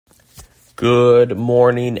Good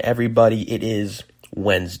morning, everybody. It is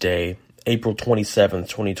Wednesday, April 27th,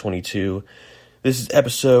 2022. This is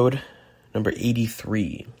episode number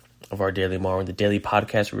 83 of our Daily Marwen, the daily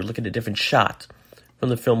podcast where we look at a different shot from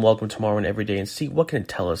the film Welcome to Marwen every day and see what can it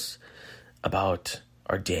tell us about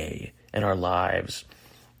our day and our lives.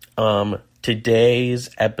 Today's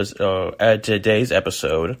episode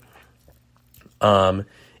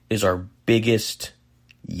is our biggest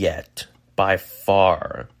yet by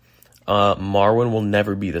far. Marwen will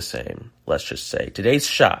never be the same, let's just say. Today's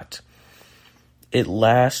shot, it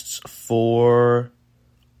lasts for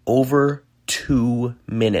over 2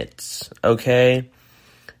 minutes, okay?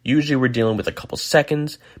 Usually we're dealing with a couple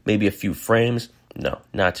seconds, maybe a few frames. No,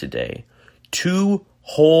 not today. 2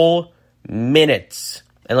 whole minutes.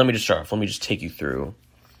 And let me just start off. Let me just take you through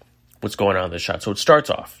what's going on in this shot. So it starts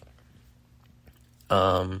off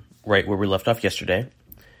right where we left off yesterday.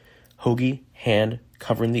 Hoagie, hand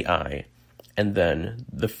covering the eye, and then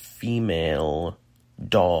the female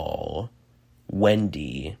doll,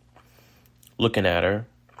 Wendy, looking at her.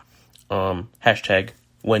 Hashtag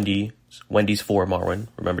Wendy's for Marwen.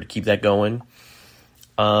 Remember to keep that going.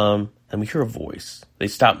 And we hear a voice. They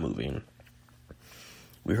stop moving.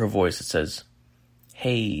 We hear a voice that says,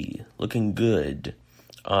 "Hey, looking good."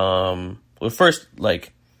 Well, first,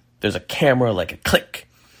 there's a camera, a click.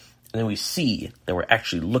 And then we see that we're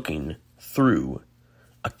actually looking through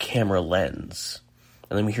a camera lens.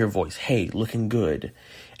 And then we hear a voice, "Hey, looking good."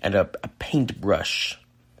 And a paintbrush.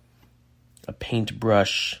 A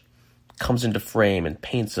paintbrush comes into frame and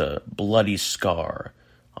paints a bloody scar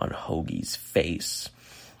on Hoagie's face.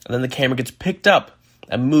 And then the camera gets picked up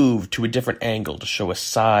and moved to a different angle to show a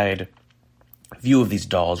side view of these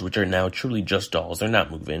dolls, which are now truly just dolls. They're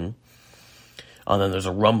not moving. And then there's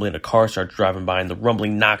a rumbling, a car starts driving by, and the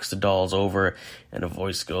rumbling knocks the dolls over, and the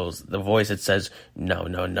voice that says, "No,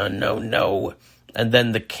 no, no, no, no." And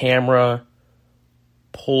then the camera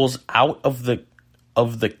pulls out of the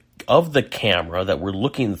camera that we're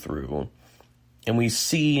looking through, and we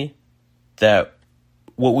see that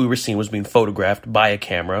what we were seeing was being photographed by a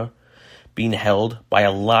camera, being held by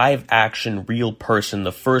a live action real person,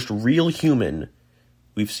 the first real human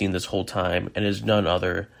we've seen this whole time, and is none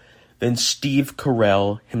other than Steve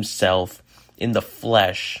Carell himself in the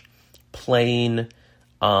flesh, playing,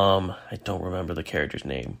 I don't remember the character's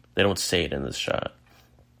name. They don't say it in this shot.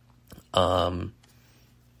 And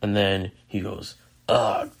then he goes,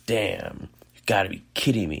 "Oh, damn, you gotta be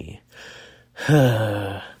kidding me."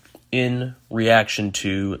 In reaction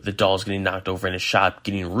to the dolls getting knocked over in his shop,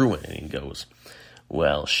 getting ruined, and he goes,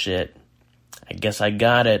 "Well, shit, I guess I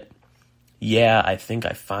got it. Yeah, I think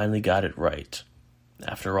I finally got it right.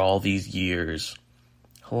 After all these years."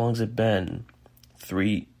 How long's it been?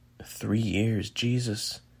 Three years,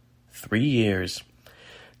 Jesus. 3 years.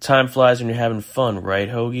 Time flies when you're having fun, right,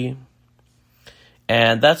 Hoagie?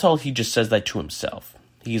 And that's all. He just says that to himself.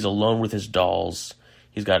 He's alone with his dolls.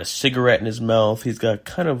 He's got a cigarette in his mouth. He's got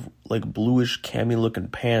kind of bluish cami-looking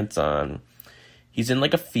pants on. He's in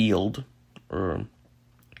a field or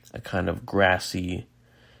a kind of grassy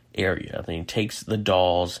area. Then he takes the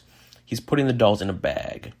dolls. He's putting the dolls in a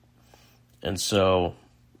bag. And so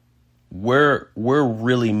we're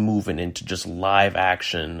really moving into just live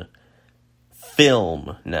action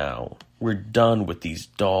film now. We're done with these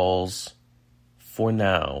dolls for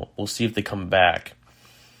now. We'll see if they come back.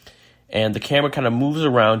 And the camera kind of moves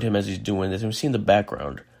around him as he's doing this. And we see in the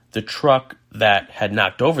background, the truck that had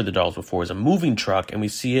knocked over the dolls before is a moving truck. And we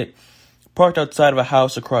see it parked outside of a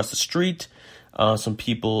house across the street. Some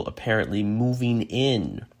people apparently moving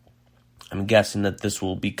in. I'm guessing that this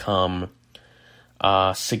will become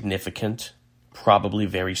significant, probably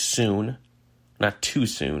very soon. Not too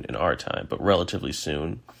soon in our time, but relatively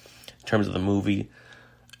soon in terms of the movie.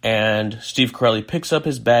 And Steve Carell picks up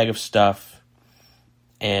his bag of stuff,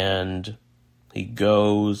 and he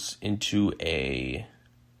goes into a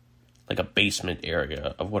basement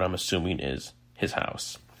area of what I'm assuming is his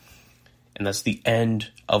house. And that's the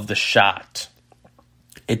end of the shot.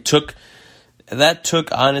 That took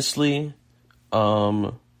honestly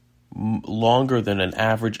longer than an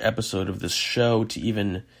average episode of this show to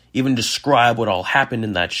even describe what all happened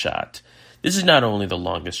in that shot. This is not only the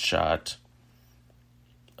longest shot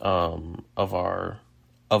from the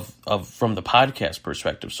podcast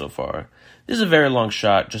perspective so far. This is a very long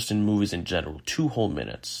shot just in movies in general. 2 whole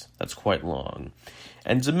minutes. That's quite long.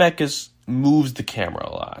 And Zemeckis moves the camera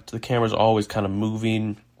a lot. The camera's always kind of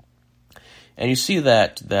moving. And you see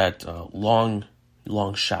that long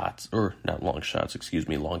shots, or not long shots,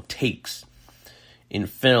 long takes in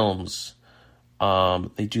films.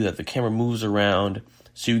 They do that. The camera moves around.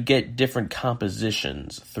 So you get different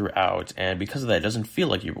compositions throughout, and because of that, it doesn't feel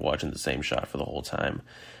like you're watching the same shot for the whole time.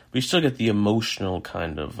 But you still get the emotional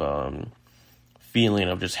kind of feeling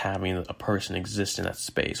of just having a person exist in that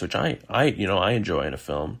space, which I enjoy in a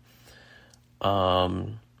film.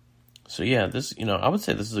 So yeah, this, I would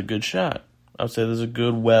say this is a good shot. I would say this is a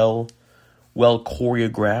good, well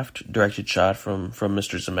choreographed, directed shot from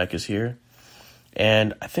Mr. Zemeckis here.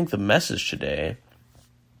 And I think the message today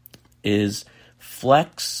is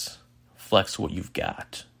flex what you've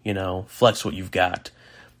got, flex what you've got.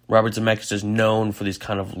 Robert Zemeckis is known for these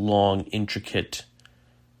kind of long, intricate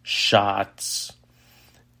shots,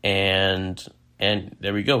 and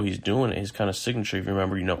there we go. He's doing it. His kind of signature. If you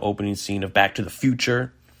remember, opening scene of Back to the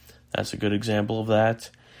Future. That's a good example of that.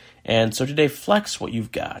 And so today, flex what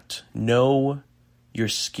you've got. Know your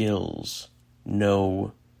skills.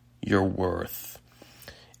 Know your worth.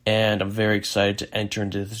 And I'm very excited to enter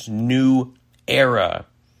into this new era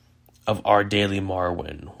of Our Daily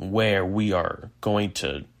Marwin, where we are going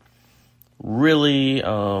to really,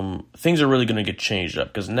 things are really going to get changed up,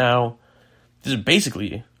 because now this is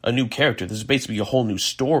basically a new character. This is basically a whole new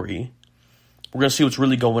story. We're going to see what's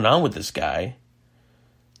really going on with this guy.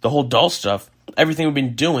 The whole doll stuff, everything we've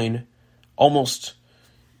been doing, almost,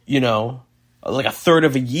 like a third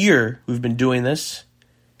of a year we've been doing this,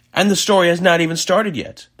 and the story has not even started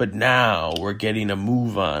yet. But now we're getting a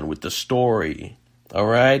move on with the story. All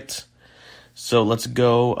right? So let's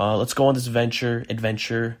go on this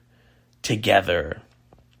adventure together.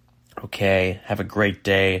 Okay? Have a great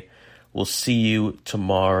day. We'll see you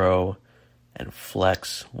tomorrow, and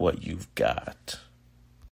flex what you've got.